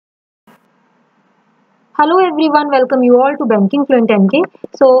Hello everyone, welcome you all to Banking Fluent NK.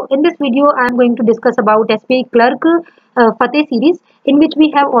 So in this video I am going to discuss about SBI Clerk Fateh series, in which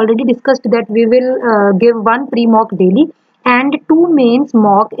we have already discussed that we will give one pre-mock daily and two mains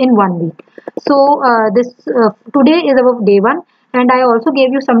mock in 1 week. So today is our day 1 and I also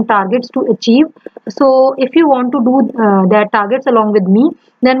gave you some targets to achieve. So if you want to do that targets along with me,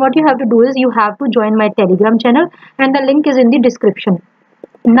 then what you have to do is you have to join my Telegram channel and the link is in the description.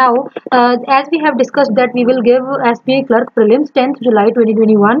 Now, as we have discussed that we will give SBI Clerk Prelims 10th July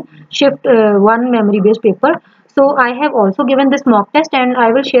 2021 Shift 1 memory based paper. So I have also given this mock test and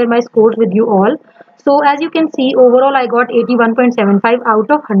I will share my scores with you all. So as you can see, overall I got 81.75 out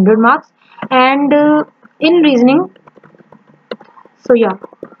of 100 marks, and in reasoning, so yeah,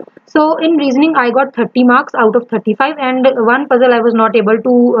 so in reasoning, I got 30 marks out of 35, and one puzzle I was not able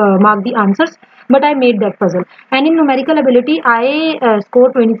to mark the answers, but I made that puzzle. And in numerical ability, I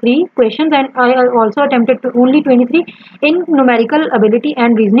scored 23 questions, and I also attempted to only 23. In numerical ability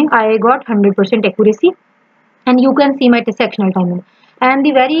and reasoning, I got 100% accuracy, and you can see my sectional timing. And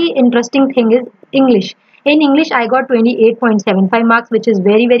the very interesting thing is English. In English, I got 28.75 marks, which is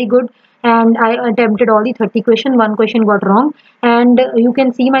very good. And I attempted all the 30 questions. One question got wrong. And you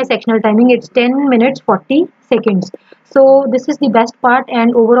can see my sectional timing. It's 10 minutes 40 seconds. So this is the best part.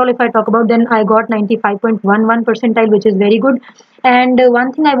 And overall, if I talk about, then I got 95.11 percentile, which is very good. And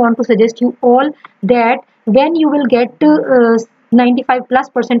one thing I want to suggest you all, that when you will get 95 plus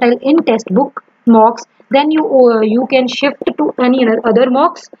percentile in textbook mocks, then you can shift to any other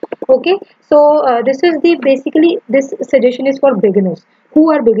mocks. Okay, so this is the basically this suggestion is for beginners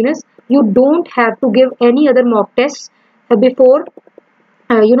who are beginners. You don't have to give any other mock tests before.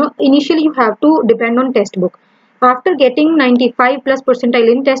 Initially you have to depend on textbook. After getting 95 plus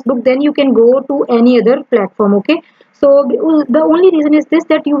percentile in textbook, then you can go to any other platform. Okay, so the only reason is this,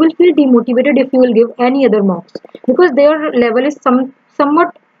 that you will feel demotivated if you will give any other mocks, because their level is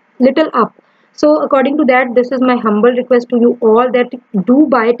somewhat little up. So according to that, this is my humble request to you all, that do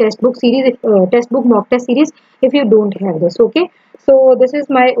buy textbook series, textbook mock test series, if you don't have this. Okay, so this is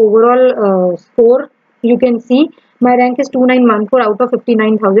my overall score. You can see my rank is 2914 out of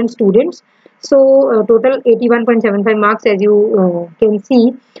 59,000 students. So total 81.75 marks, as you can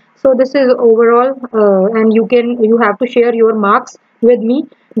see. So this is overall, and you have to share your marks with me.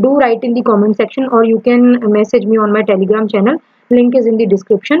 Do write in the comment section, or you can message me on my Telegram channel. Link is in the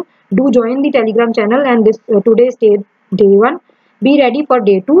description. Do join the Telegram channel, and this today's day 1. Be ready for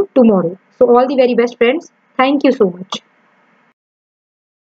day 2 tomorrow. So all the very best, friends. Thank you so much.